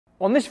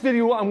On this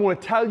video, I'm going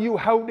to tell you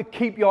how to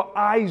keep your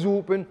eyes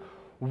open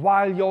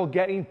while you're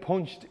getting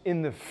punched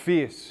in the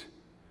face.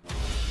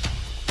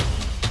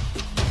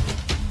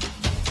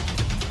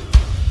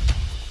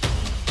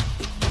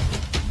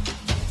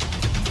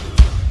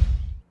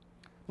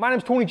 My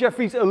name's Tony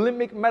Jeffries,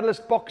 Olympic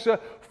medalist boxer,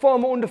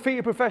 former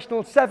undefeated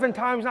professional, 7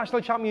 times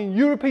national champion,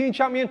 European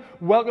champion.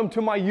 Welcome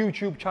to my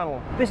YouTube channel.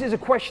 This is a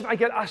question I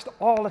get asked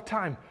all the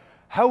time.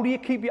 How do you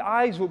keep your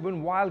eyes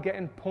open while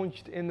getting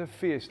punched in the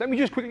face? Let me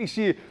just quickly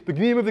say, the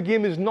name of the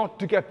game is not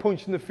to get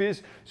punched in the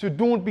face, so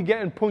don't be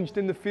getting punched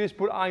in the face,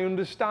 but I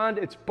understand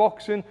it's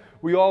boxing,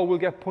 we all will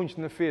get punched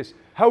in the face.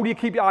 How do you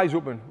keep your eyes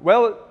open?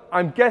 Well,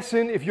 I'm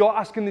guessing if you're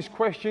asking this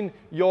question,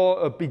 you're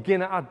a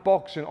beginner at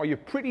boxing or you're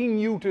pretty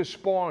new to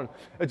sparring.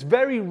 It's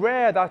very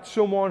rare that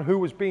someone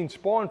who has been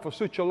sparring for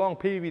such a long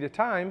period of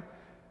time,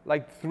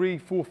 like 3,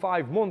 4,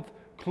 5 months,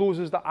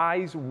 closes the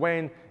eyes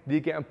when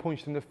they're getting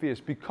punched in the face,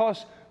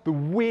 because the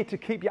way to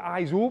keep your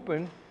eyes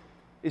open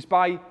is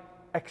by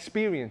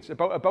experience,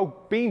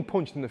 about being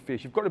punched in the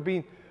face. You've got to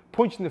be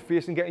punched in the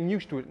face and getting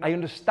used to it. I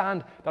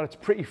understand that it's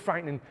pretty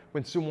frightening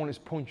when someone is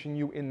punching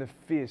you in the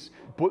face,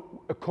 but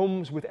it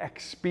comes with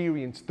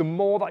experience. The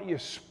more that you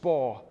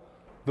spar,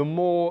 the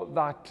more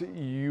that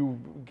you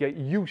get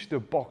used to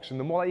boxing,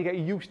 the more that you get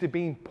used to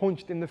being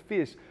punched in the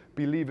face,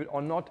 believe it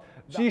or not.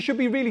 So you should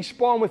be really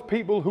sparring with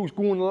people who's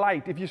going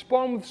light. If you're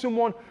sparring with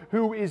someone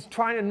who is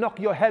trying to knock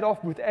your head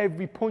off with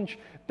every punch,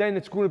 then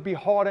it's going to be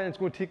harder and it's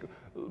going to take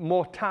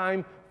more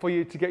time for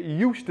you to get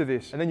used to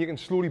this. And then you can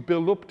slowly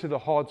build up to the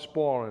hard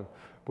sparring.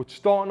 But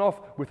starting off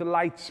with a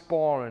light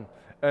sparring.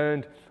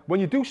 And when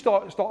you do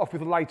start off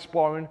with a light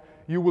sparring,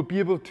 you will be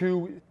able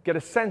to get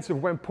a sense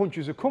of when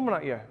punches are coming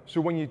at you.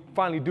 So when you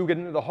finally do get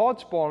into the hard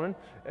sparring,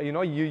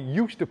 you're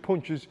used to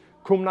punches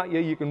coming at you,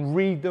 you can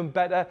read them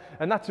better.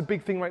 And that's a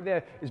big thing right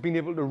there, is being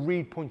able to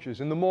read punches.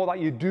 And the more that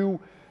you do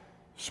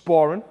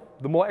sparring,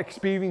 the more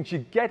experience you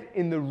get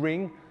in the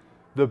ring,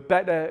 the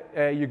better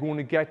you're going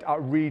to get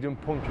at reading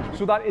punches.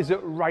 So that is it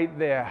right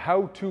there,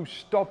 how to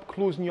stop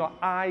closing your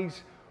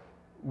eyes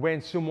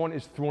when someone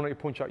is throwing a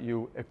punch at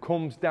you. It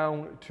comes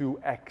down to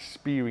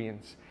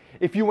experience.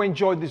 If you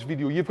enjoyed this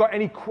video, you've got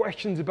any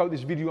questions about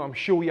this video, I'm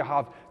sure you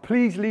have,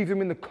 please leave them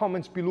in the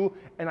comments below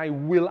and I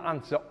will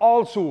answer.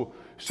 Also,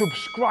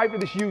 subscribe to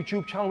this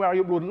YouTube channel where I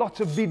upload lots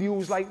of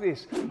videos like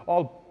this,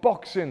 all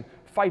boxing,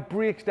 fight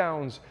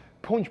breakdowns,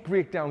 punch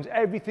breakdowns,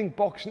 everything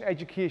boxing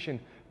education.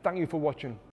 Thank you for watching.